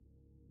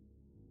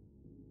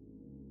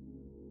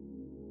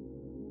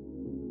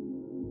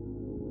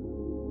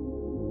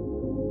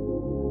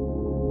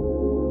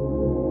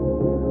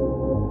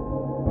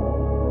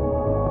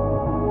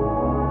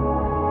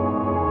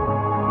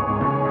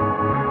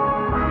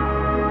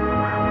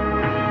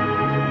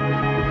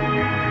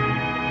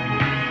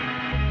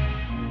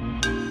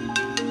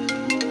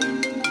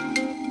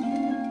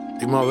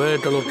Dime a ver,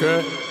 ¿qué lo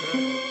que?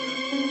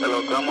 Te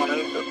lo que,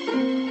 manito.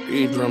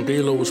 Y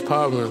tranquilo, what's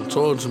poppin'?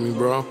 Talk to me,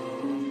 bro.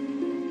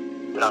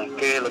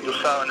 Tranquilo, tú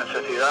sabes,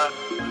 necesidad.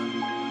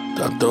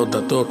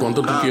 Está todo.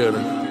 ¿Cuánto tú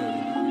quieres?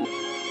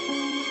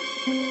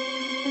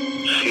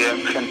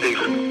 100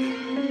 científicos.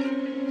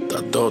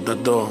 Está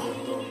todo.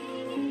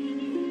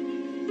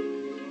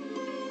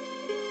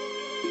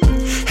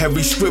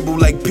 Heavy scribble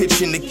like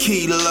pitching the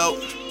kilo.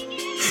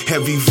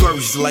 Heavy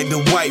verse like the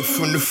white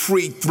from the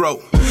free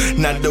throw.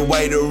 Not the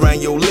white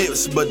around your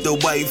lips, but the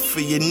white for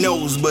your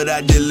nose. But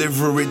I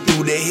deliver it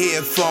through the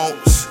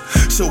headphones.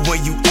 So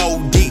when you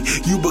OD,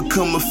 you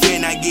become a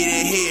fan, I get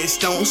a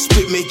headstone.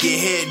 Spit make your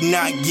head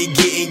knock, you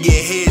getting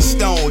your head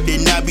stoned.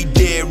 Then I be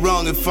dead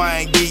wrong if I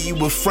ain't give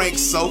you a frank.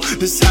 So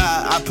this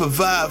how I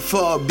provide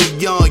far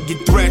beyond your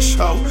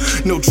threshold.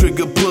 No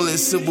trigger pulling,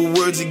 simple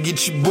words that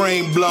get your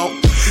brain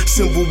blown.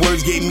 Simple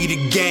words gave me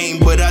the game,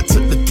 but I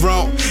took the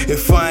throne.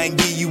 If I ain't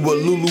give you a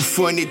Lulu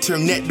funny,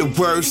 turn that to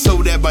words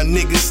so that my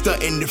niggas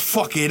stuntin'. Then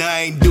fuck it,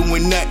 I ain't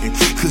doing nothing.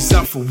 Cause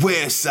I'm from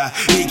Westside,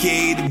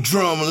 aka the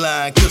drum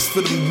line. Cause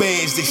for them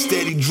bands, they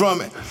steady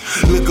drumming.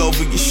 Look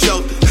over your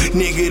shoulder,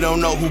 nigga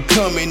don't know who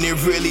coming.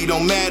 It really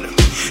don't matter,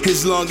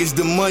 as long as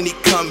the money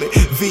coming.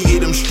 Via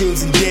them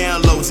streams and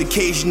downloads,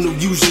 occasional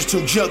users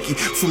turn junkie.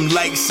 From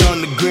likes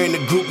on the gram to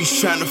groupies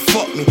tryna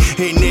fuck me.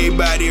 Ain't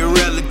everybody a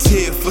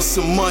relative for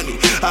some money.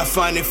 I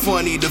find it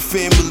funny, the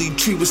family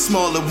tree was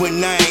smaller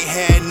when I ain't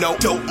had no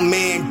dope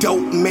man,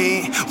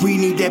 we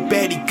need that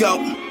baddie go.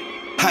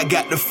 I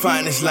got the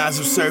finest lines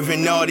of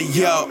serving all to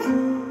y'all.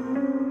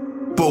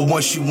 But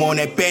once you want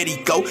that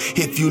baddie go,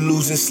 if you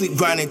losing sleep,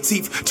 grinding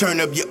teeth, turn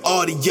up your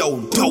audio.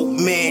 Dope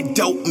man,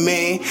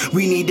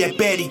 we need that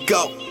baddie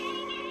go.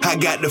 I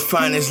got the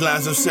finest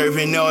lines I'm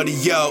serving all to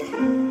y'all.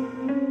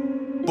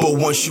 But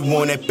once you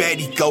want that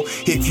baddie go,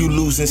 if you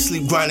losing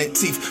sleep, grinding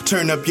teeth,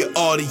 turn up your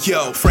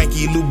audio.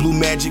 Frankie Lou Blue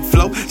Magic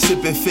Flow,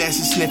 sipping fast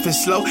and sniffing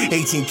slow.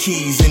 18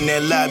 keys in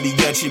that lobby,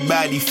 got your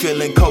body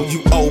feeling cold.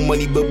 You owe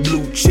money but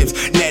blue chips,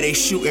 now they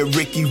shooting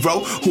Ricky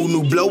Rowe. Who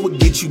knew blow would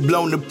get you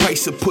blown? The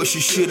price of push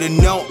you should've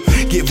known.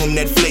 Give them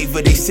that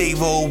flavor, they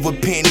save over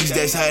pennies,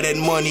 that's how that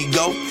money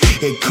go.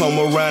 It come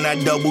around, I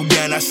double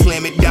down, I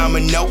slam it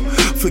domino.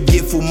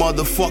 Forgetful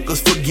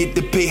motherfuckers forget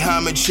to pay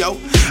homage, yo.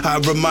 I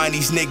remind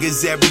these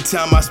niggas every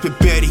time I spit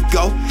Betty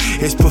go.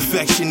 It's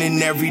perfection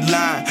in every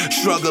line,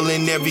 struggle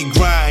in every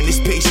grind. It's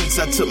patience,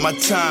 I took my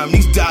time.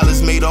 These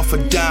dollars made off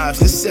of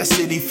dimes,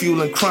 necessity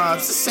fueling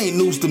crimes. This ain't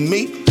news to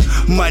me.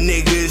 My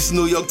nigga, it's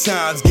New York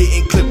Times,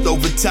 getting clipped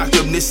over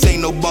Tacom. This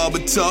ain't no barber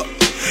talk.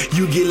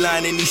 You get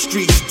lined in these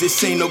streets,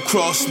 this ain't no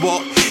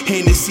crosswalk.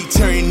 Hennessy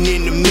turning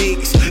into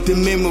mix, the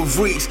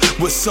memories.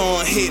 What's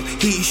on hip,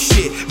 he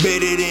shit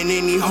better than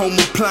any home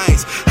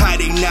appliance. How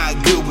they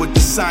not good with the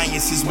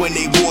science is when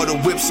they water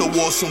whip so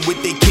awesome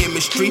with their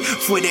chemistry.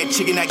 For that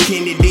chicken at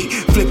Kennedy,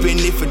 flipping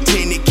it for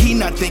 10 key,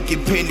 not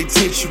thinking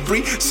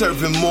penitentiary.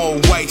 Serving more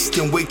whites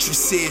than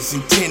waitresses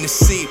in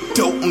Tennessee.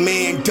 Dope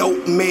man,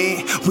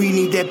 we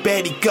need that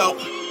baddie go.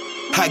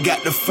 I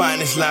got the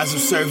finest lines I'm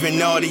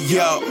serving all to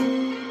y'all.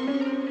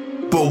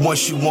 But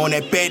once you want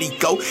that baddie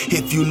go,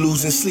 if you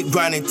losing sleep,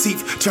 grinding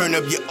teeth, turn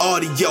up your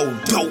audio.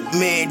 Dope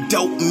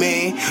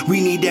man, we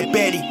need that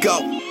baddie go.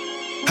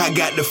 I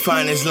got the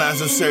finest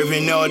lines I'm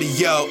serving all to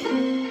y'all.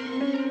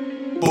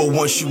 But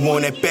once you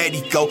want that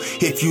baddie go,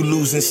 if you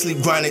losing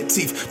sleep, grinding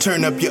teeth,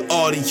 turn up your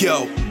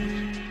audio.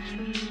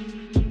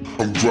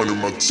 I'm grinding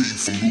my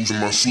teeth, I'm losing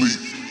my sleep.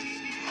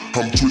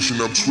 I'm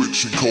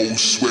twitching, cold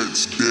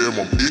sweats, damn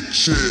I'm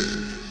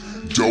itching.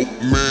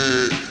 Dope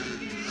man,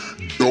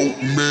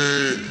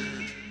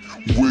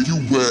 where you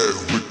at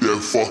with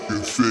that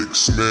fucking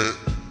fix, man?